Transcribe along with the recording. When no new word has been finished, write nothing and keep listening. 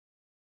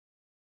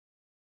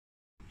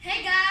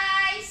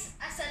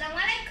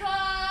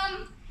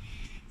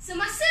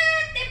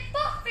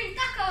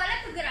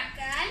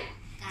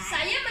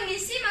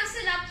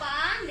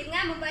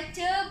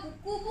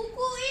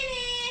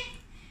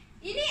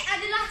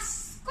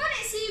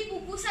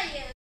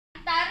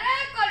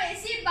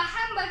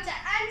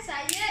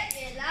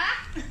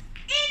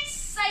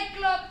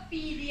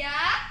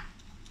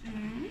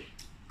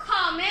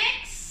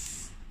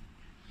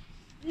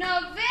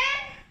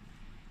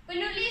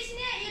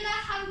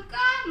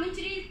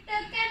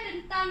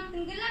tentang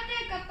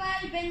tenggelamnya kapal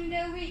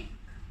Vanderwick.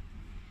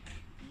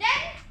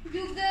 Dan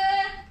juga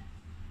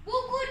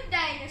buku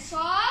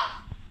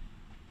dinosaur.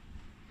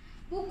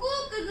 Buku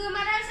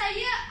kegemaran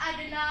saya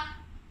adalah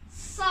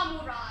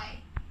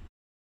Samurai.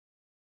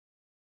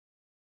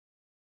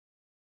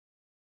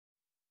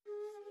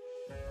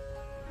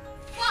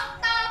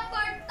 Fakta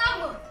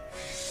pertama.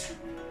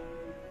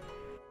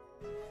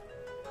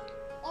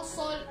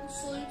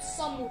 Asal-usul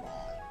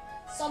samurai.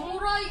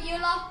 Samurai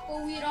ialah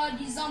perwira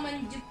di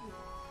zaman Jepun.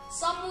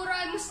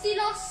 Samurai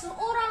mestilah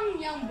seorang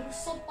yang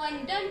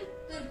bersopan dan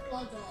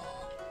terpelajar.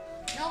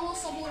 Nama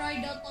samurai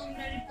datang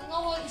dari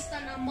pengawal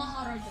istana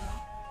Maharaja.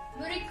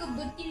 Mereka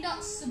bertindak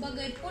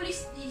sebagai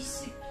polis di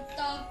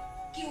sekitar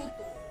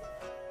Kyoto.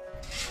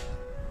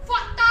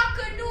 Fakta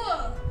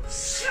kedua.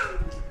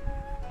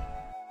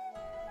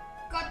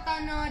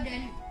 Katana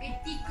dan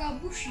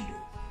etika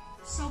Bushido.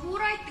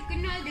 Samurai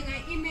terkenal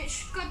dengan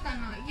imej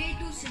katana,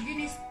 iaitu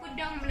sejenis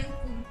pedang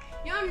melengkung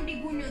yang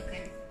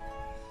digunakan.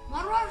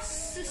 Maruah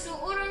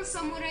seseorang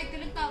samurai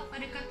terletak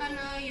pada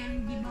katana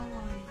yang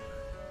dibawanya.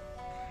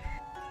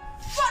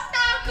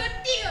 Fakta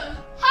ketiga.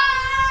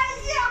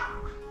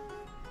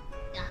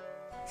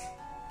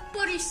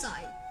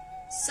 Perisai.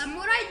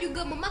 Samurai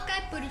juga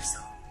memakai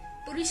perisai.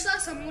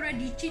 Perisai samurai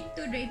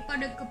dicipta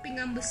daripada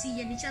kepingan besi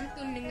yang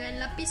dicantum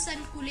dengan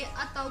lapisan kulit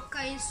atau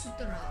kain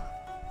sutera.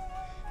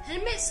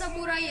 Helmet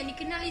samurai yang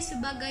dikenali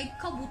sebagai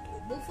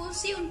kabuto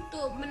berfungsi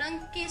untuk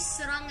menangkis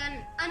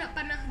serangan anak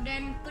panah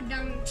dan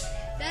pedang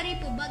dari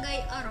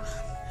pelbagai arah.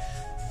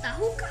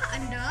 Tahukah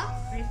anda,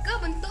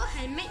 reka bentuk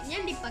helmet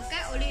yang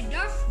dipakai oleh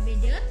Darth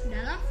Vader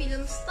dalam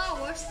filem Star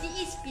Wars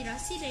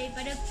diinspirasi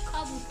daripada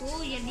kabuto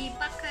yang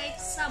dipakai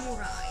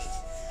samurai.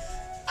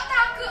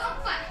 Fakta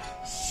keempat.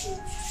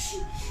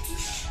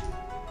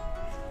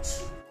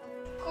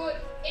 Kod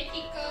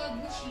etika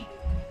Bushido.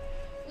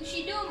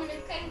 Bushido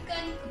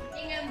menekankan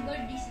kepentingan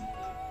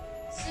berdisiplin,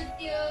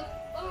 setia,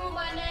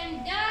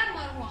 pengorbanan dan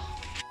maruah.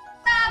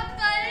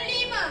 Fakta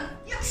kelima.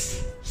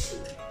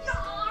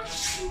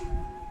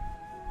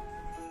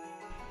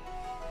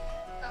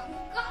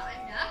 Tahukah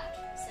anda,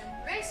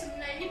 samurai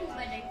sebenarnya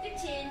berbadan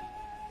kecil?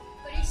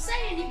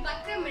 Perisai yang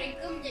dipakai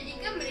mereka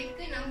menjadikan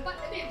mereka nampak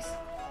lebih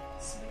besar.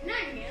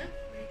 Sebenarnya,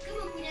 mereka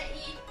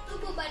mempunyai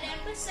tubuh badan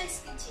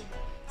bersaiz kecil,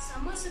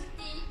 sama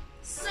seperti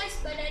saiz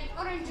badan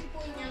orang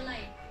Jepun yang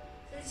lain.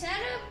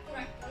 Secara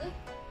purata,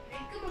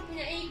 mereka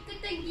mempunyai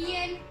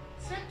ketinggian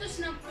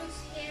 160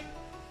 cm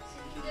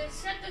sehingga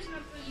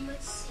 165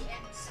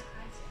 cm.